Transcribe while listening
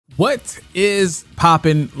What is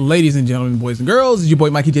poppin', ladies and gentlemen, boys and girls? It's your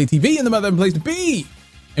boy Mikey JTV in the mother place to be.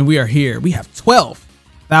 And we are here. We have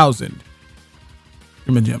 12,000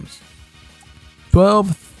 human gems.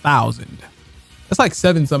 12,000. That's like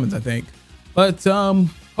 7 summons, I think. But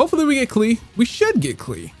hopefully we get Klee. We should get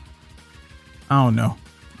Klee. I don't know.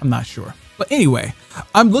 I'm not sure. But anyway,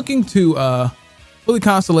 I'm looking to fully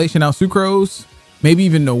Constellation out Sucrose, maybe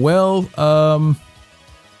even Noelle.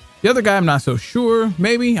 The other guy, I'm not so sure.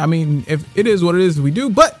 Maybe. I mean, if it is what it is, we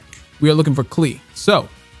do. But we are looking for Klee. So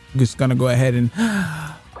I'm just going to go ahead and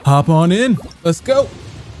hop on in. Let's go.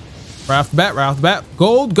 Right off the bat, right off the bat.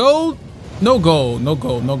 Gold, gold. No gold, no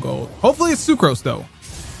gold, no gold. Hopefully it's Sucrose, though.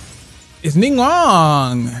 It's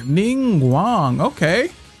Ningguang. Ningguang.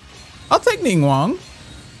 Okay. I'll take Ningguang.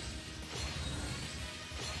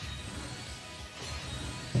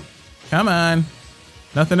 Come on.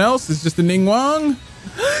 Nothing else. It's just a Ningguang.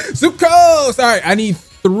 Sucrose. All right. I need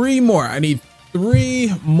 3 more. I need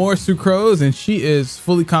 3 more Sucrose, and she is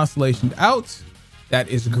fully constellationed out. That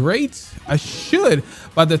is great. I should,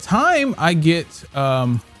 by the time I get,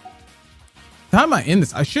 time I end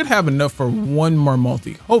this, I should have enough for 1 more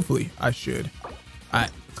multi. Hopefully I should. All right,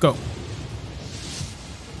 let's go.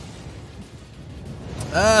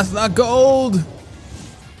 It's not gold.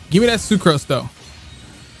 Give me that Sucrose though.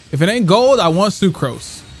 If it ain't gold, I want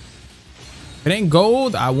Sucrose. If it ain't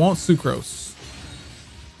gold, I want Sucrose.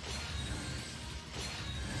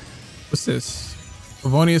 What's this?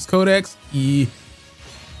 Favonius Codex?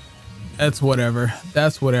 That's whatever.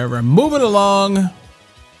 That's whatever. Moving along.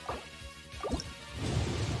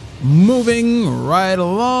 Moving right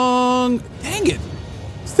along. Dang it.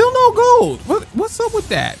 Still no gold. What's up with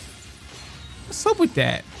that? What's up with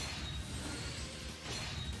that?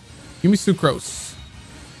 Give me Sucrose.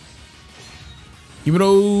 Give me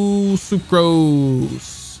those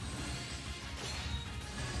Sucrose.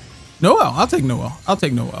 Noelle. I'll take Noelle. I'll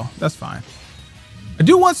take Noelle. That's fine. I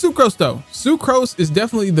do want Sucrose though. Sucrose is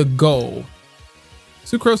definitely the goal.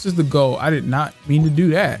 Sucrose is the goal. I did not mean to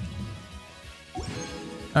do that. All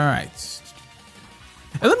right.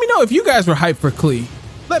 And let me know if you guys were hyped for Klee.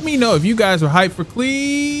 Let me know if you guys were hyped for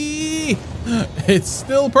Klee. It's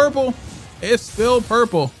still purple. It's still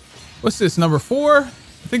purple. What's this? Number 4? I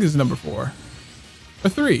think this is number 4. Or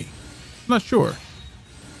 3. I'm not sure.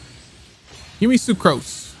 Give me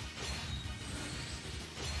Sucrose.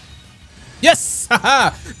 Yes!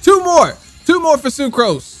 Haha! 2 more! 2 more for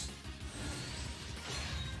Sucrose.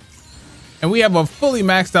 And we have a fully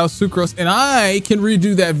maxed out Sucrose, and I can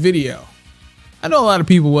redo that video. I know a lot of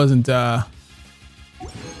people wasn't too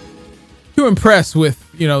impressed with,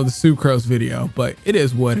 you know, the Sucrose video, but it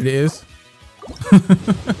is what it is.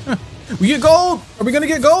 We get gold? Are we gonna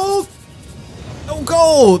get gold? No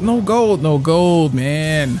gold, no gold, no gold,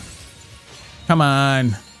 man. Come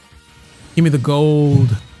on. Give me the gold.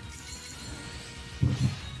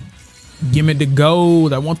 Give me the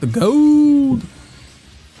gold. I want the gold. All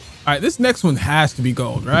right, this next one has to be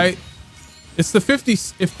gold, right? It's the 50.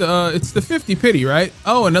 It's the 50 pity, right?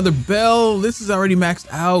 Oh, another bell. This is already maxed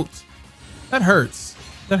out. That hurts.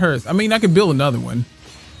 That hurts. I mean, I could build another one,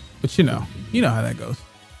 but you know how that goes.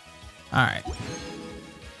 All right.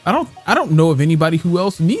 I don't know of anybody who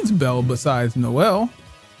else needs bell besides Noelle.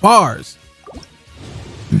 Bars.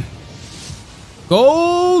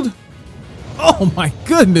 Gold. Oh my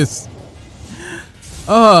goodness.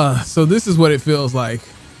 So this is what it feels like.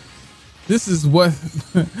 This is what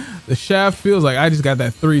the shaft feels like. I just got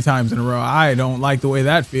that 3 times in a row. I don't like the way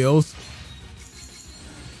that feels.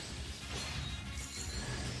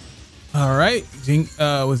 All right.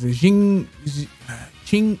 Was it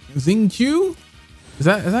Xingqiu? Is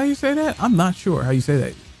that how you say that? I'm not sure how you say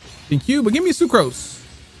that. Xingqiu, but give me Sucrose.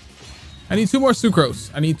 I need 2 more Sucrose.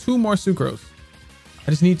 I need 2 more Sucrose. I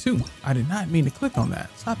just need 2. I did not mean to click on that.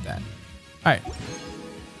 Stop that. All right.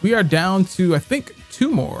 We are down to, I think, 2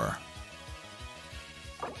 more.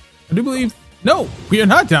 I do believe. No, we are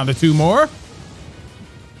not down to 2 more.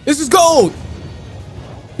 This is gold.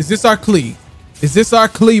 Is this our Klee? Is this our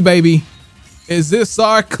Klee, baby? Is this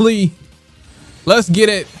our Klee? Let's get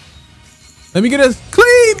it. Let me get a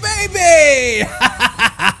Klee, baby.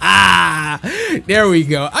 There we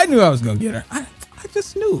go. I knew I was going to get her. I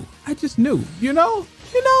just knew. I just knew. You know?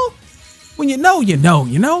 When you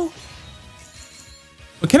know.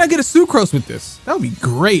 But can I get a Sucrose with this? That would be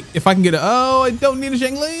great if I can get a... Oh, I don't need a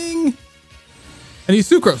Zhongli. I need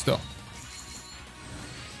Sucrose though.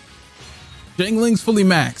 Zhongli's fully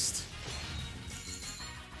maxed.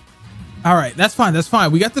 All right, that's fine. That's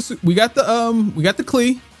fine. We got the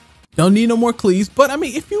Klee. Don't need no more Klees. But I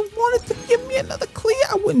mean, if you wanted to give me another Klee,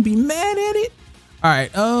 I wouldn't be mad at it. All right.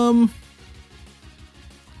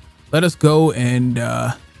 Let us go and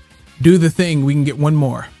do the thing. We can get one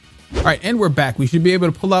more. All right, and we're back. We should be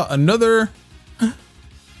able to pull out another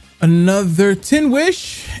 10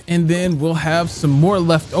 wish, and then we'll have some more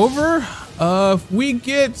left over. If we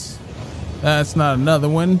get, that's not another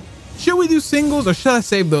one. Should we do singles or should I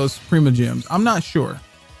save those Prima Gems? I'm not sure.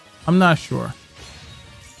 I'm not sure.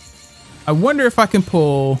 I wonder if I can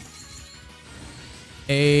pull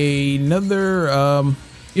another,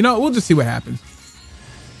 you know, we'll just see what happens.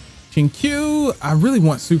 Chinkyu, I really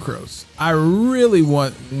want Sucrose. I really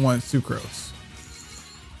want Sucrose.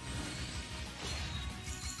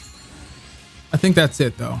 I think that's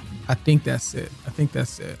it though. I think that's it. I think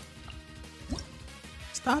that's it.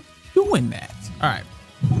 Stop doing that. All right.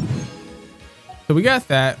 So we got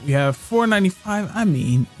that. We have 495. I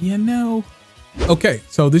mean, you know. Okay,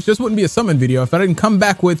 so this just wouldn't be a summon video if I didn't come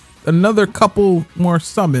back with another couple more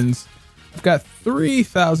summons. I've got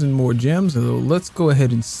 3,000 more gems, so let's go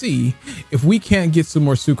ahead and see if we can't get some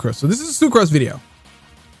more Sucrose. So this is a Sucrose video.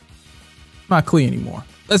 Not Klee anymore.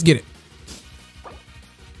 Let's get it.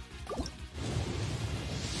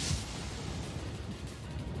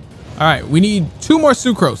 All right, we need 2 more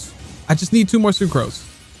Sucrose. I just need 2 more Sucrose.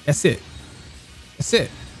 That's it. That's it.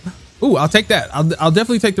 Ooh, I'll take that. I'll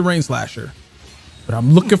definitely take the Rain Slasher. But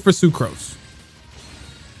I'm looking for Sucrose.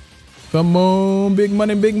 Come on, big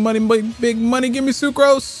money, big money, big money. Give me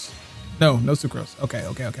Sucrose. No Sucrose. Okay.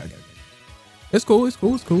 It's cool. It's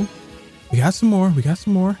cool. We got some more. We got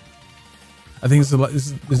some more. I think this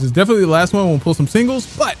is definitely the last one. We'll pull some singles,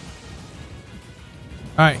 but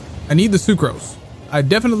all right. I need the Sucrose. I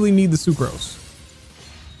definitely need the Sucrose.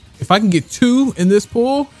 If I can get 2 in this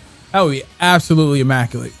pool, that would be absolutely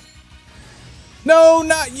immaculate. No,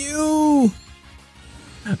 not you.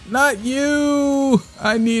 Not you.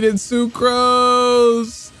 I needed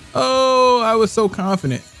Sucrose. Oh, I was so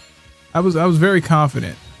confident. I was very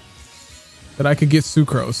confident that I could get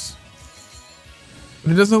Sucrose.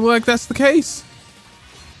 But it doesn't look like that's the case.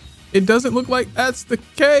 It doesn't look like that's the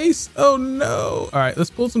case. Oh no. All right,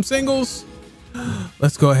 let's pull some singles.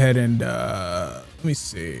 Let's go ahead and let me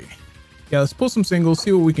see. Yeah, let's pull some singles,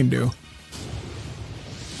 see what we can do.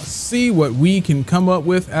 Let's see what we can come up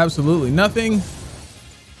with. Absolutely nothing.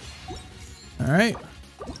 All right.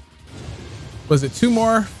 Was it 2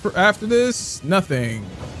 more for after this? Nothing.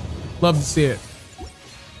 Love to see it.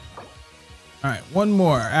 All right, 1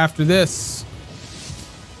 more after this.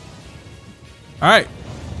 All right.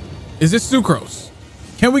 Is this Sucrose?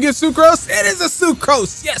 Can we get Sucrose? It is a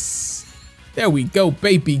Sucrose. Yes. There we go,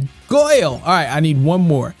 baby. Goyle. All right, I need 1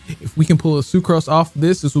 more. If we can pull a Sucrose off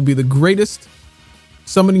this will be the greatest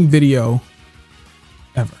summoning video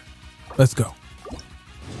ever. Let's go.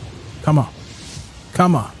 Come on.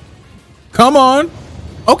 Come on. Come on.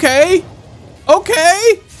 Okay.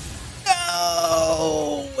 Okay.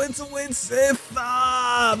 No. It's a Winsith.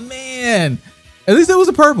 Ah, man. At least it was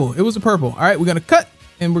a purple. It was a purple. All right, we're going to cut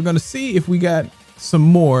and we're going to see if we got some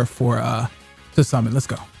more for to summon. Let's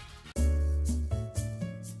go.